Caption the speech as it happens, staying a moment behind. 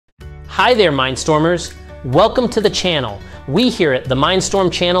Hi there, Mindstormers. Welcome to the channel. We here at the Mindstorm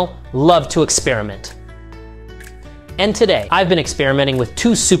channel love to experiment. And today, I've been experimenting with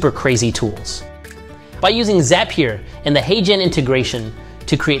two super crazy tools. By using Zapier and the HeyGen integration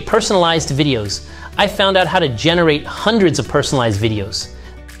to create personalized videos, I found out how to generate hundreds of personalized videos.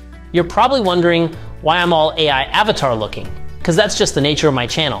 You're probably wondering why I'm all AI avatar looking, because that's just the nature of my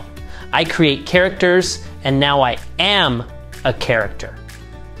channel. I create characters, and now I am a character.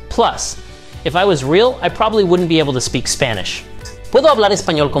 Plus, if I was real, I probably wouldn't be able to speak Spanish. Puedo hablar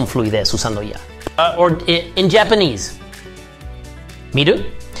español con fluidez usando ya. Or in Japanese. Miru?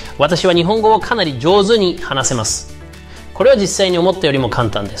 Watashi wa nihongo wo kanari jouzu ni hanasemasu. これは実際に思ったよりも簡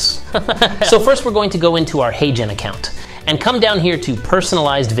単です。So first we're going to go into our HeyGen account and come down here to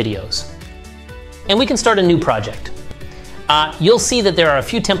personalized videos. And we can start a new project. You'll see that there are a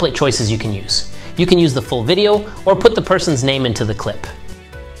few template choices you can use. You can use the full video or put the person's name into the clip.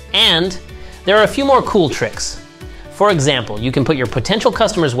 And there are a few more cool tricks. For example, you can put your potential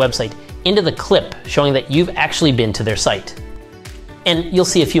customer's website into the clip showing that you've actually been to their site. And you'll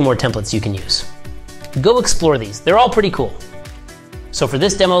see a few more templates you can use. Go explore these, they're all pretty cool. So for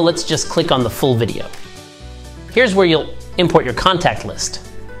this demo, let's just click on the full video. Here's where you'll import your contact list.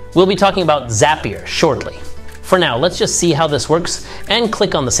 We'll be talking about Zappier shortly. For now, let's just see how this works and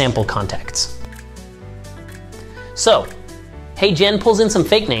click on the sample contacts. So, HeyGen pulls in some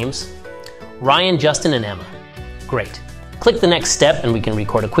fake names, Ryan, Justin, and Emma. Great. Click the next step and we can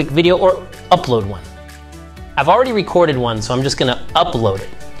record a quick video or upload one. I've already recorded one, so I'm just gonna upload it.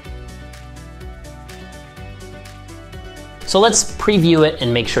 So let's preview it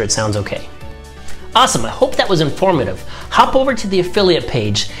and make sure it sounds okay. Awesome, I hope that was informative. Hop over to the affiliate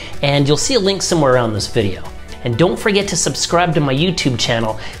page and you'll see a link somewhere around this video. And don't forget to subscribe to my YouTube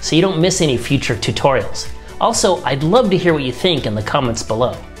channel so you don't miss any future tutorials. Also, I'd love to hear what you think in the comments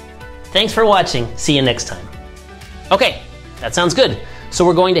below. Thanks for watching, see you next time. Okay, that sounds good. So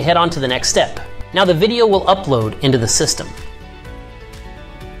we're going to head on to the next step. Now the video will upload into the system.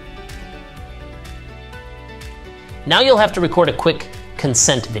 Now you'll have to record a quick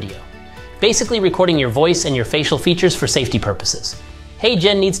consent video. Basically recording your voice and your facial features for safety purposes.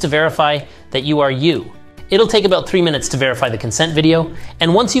 HeyGen needs to verify that you are you. It'll take about 3 minutes to verify the consent video,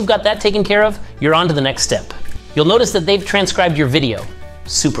 and once you've got that taken care of, you're on to the next step. You'll notice that they've transcribed your video.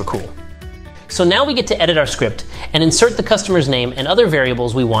 Super cool. So now we get to edit our script and insert the customer's name and other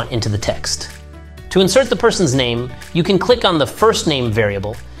variables we want into the text. To insert the person's name, you can click on the first name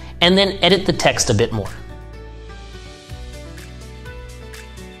variable and then edit the text a bit more.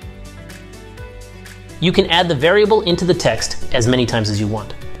 You can add the variable into the text as many times as you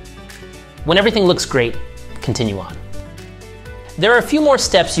want. When everything looks great, continue on. There are a few more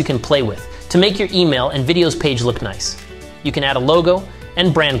steps you can play with to make your email and videos page look nice. You can add a logo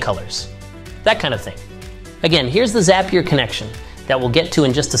and brand colors, that kind of thing. Again, here's the Zappier connection that we'll get to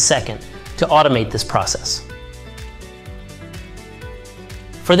in just a second to automate this process.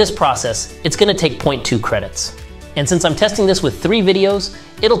 For this process, it's going to take 0.2 credits. And since I'm testing this with 3 videos,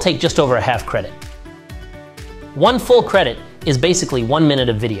 it'll take just over a half credit. 1 full credit is basically 1 minute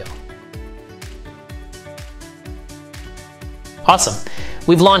of video. Awesome,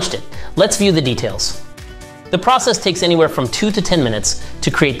 we've launched it. Let's view the details. The process takes anywhere from 2 to 10 minutes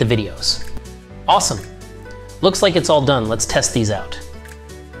to create the videos. Awesome, looks like it's all done. Let's test these out.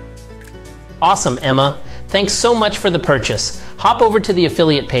 Awesome, Emma. Thanks so much for the purchase. Hop over to the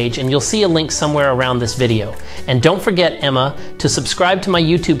affiliate page and you'll see a link somewhere around this video. And don't forget, Emma, to subscribe to my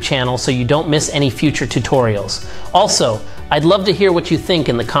YouTube channel so you don't miss any future tutorials. Also, I'd love to hear what you think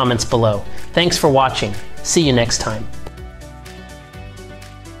in the comments below. Thanks for watching. See you next time.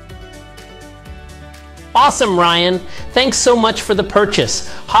 Awesome, Ryan. Thanks so much for the purchase.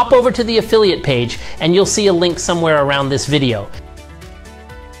 Hop over to the affiliate page and you'll see a link somewhere around this video.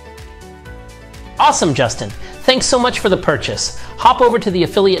 Awesome, Justin. Thanks so much for the purchase. Hop over to the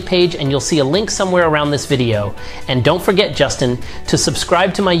affiliate page and you'll see a link somewhere around this video. And don't forget, Justin, to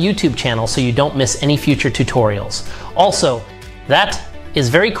subscribe to my YouTube channel so you don't miss any future tutorials. Also, that is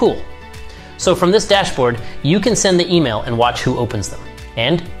very cool. So from this dashboard, you can send the email and watch who opens them.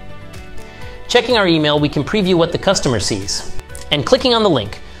 And checking our email, we can preview what the customer sees. And clicking on the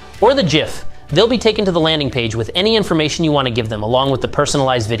link or the GIF, they'll be taken to the landing page with any information you want to give them along with the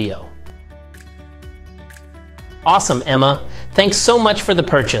personalized video. Awesome, Emma. Thanks so much for the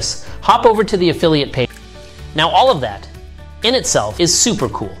purchase. Hop over to the affiliate page. Now all of that in itself is super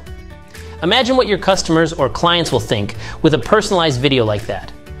cool. Imagine what your customers or clients will think with a personalized video like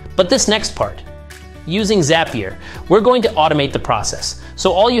that. But this next part, using Zappier, we're going to automate the process.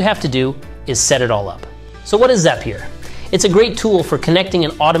 So all you have to do is set it all up. So what is Zappier? It's a great tool for connecting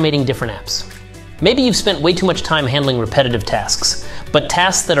and automating different apps. Maybe you've spent way too much time handling repetitive tasks, but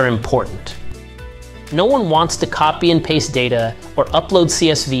tasks that are important. No one wants to copy and paste data or upload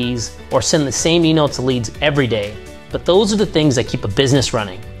CSVs or send the same email to leads every day, but those are the things that keep a business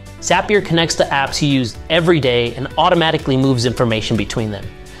running. Zapier connects to apps you use every day and automatically moves information between them,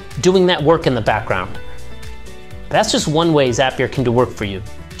 doing that work in the background. That's just one way Zapier can do work for you.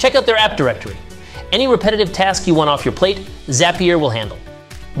 Check out their app directory. Any repetitive task you want off your plate, Zapier will handle.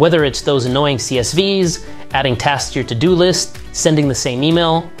 Whether it's those annoying CSVs, adding tasks to your to-do list, sending the same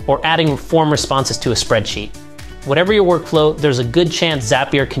email, or adding form responses to a spreadsheet. Whatever your workflow, there's a good chance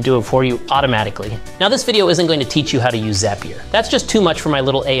Zapier can do it for you automatically. Now this video isn't going to teach you how to use Zapier. That's just too much for my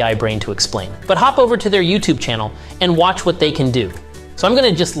little AI brain to explain. But hop over to their YouTube channel and watch what they can do. So I'm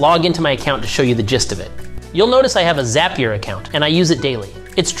gonna just log into my account to show you the gist of it. You'll notice I have a Zapier account and I use it daily.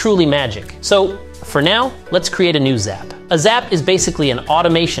 It's truly magic. So for now, let's create a new Zap. A Zap is basically an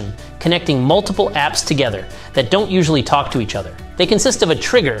automation connecting multiple apps together that don't usually talk to each other. They consist of a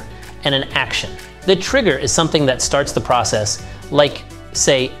trigger and an action. The trigger is something that starts the process, like,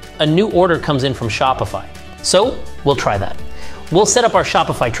 say, a new order comes in from Shopify. So we'll try that. We'll set up our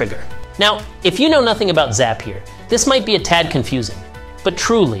Shopify trigger. Now, if you know nothing about Zapier, this might be a tad confusing, but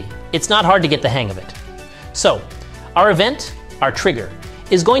truly, it's not hard to get the hang of it. So, our event, our trigger,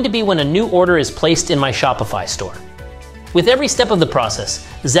 is going to be when a new order is placed in my Shopify store. With every step of the process,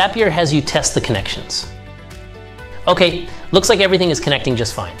 Zapier has you test the connections. Okay, looks like everything is connecting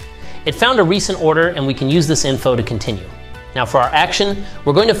just fine. It found a recent order and we can use this info to continue. Now for our action,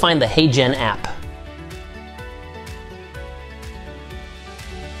 we're going to find the HeyGen app.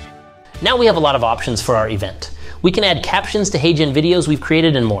 Now we have a lot of options for our event. We can add captions to HeyGen videos we've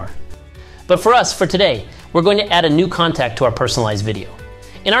created and more. But for us, for today, we're going to add a new contact to our personalized video.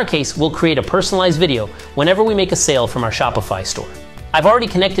 In our case, we'll create a personalized video whenever we make a sale from our Shopify store. I've already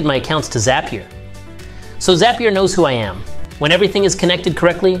connected my accounts to Zapier. So Zapier knows who I am. When everything is connected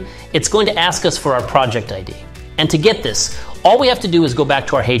correctly, it's going to ask us for our project ID. And to get this, all we have to do is go back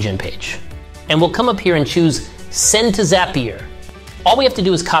to our HeyGen page. And we'll come up here and choose Send to Zapier. All we have to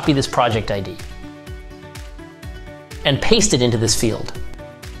do is copy this project ID and paste it into this field.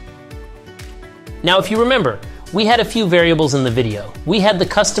 Now, if you remember, we had a few variables in the video. We had the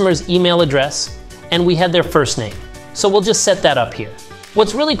customer's email address and we had their first name. So we'll just set that up here.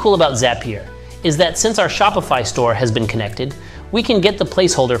 What's really cool about Zappier is that since our Shopify store has been connected, we can get the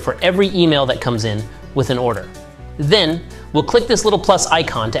placeholder for every email that comes in with an order. Then we'll click this little plus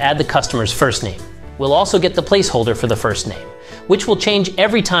icon to add the customer's first name. We'll also get the placeholder for the first name, which will change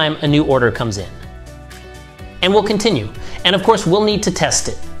every time a new order comes in. And we'll continue. And of course, we'll need to test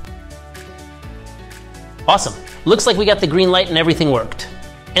it. Awesome. Looks like we got the green light and everything worked.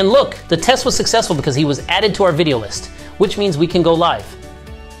 And look, the test was successful because he was added to our video list, which means we can go live.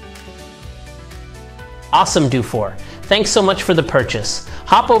 Awesome, Dufour. Thanks so much for the purchase.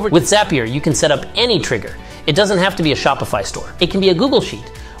 Hop over. With Zapier, you can set up any trigger. It doesn't have to be a Shopify store. It can be a Google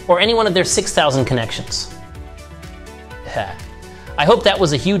Sheet or any one of their 6,000 connections. I hope that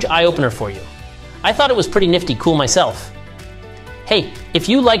was a huge eye-opener for you. I thought it was pretty nifty cool myself. Hey, if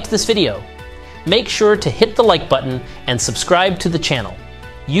you liked this video, make sure to hit the like button and subscribe to the channel.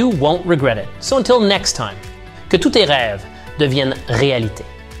 You won't regret it. So until next time, que tous tes rêves deviennent réalité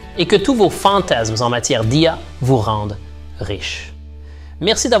et que tous vos fantasmes en matière d'IA vous rendent riches.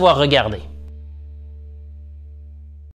 Merci d'avoir regardé.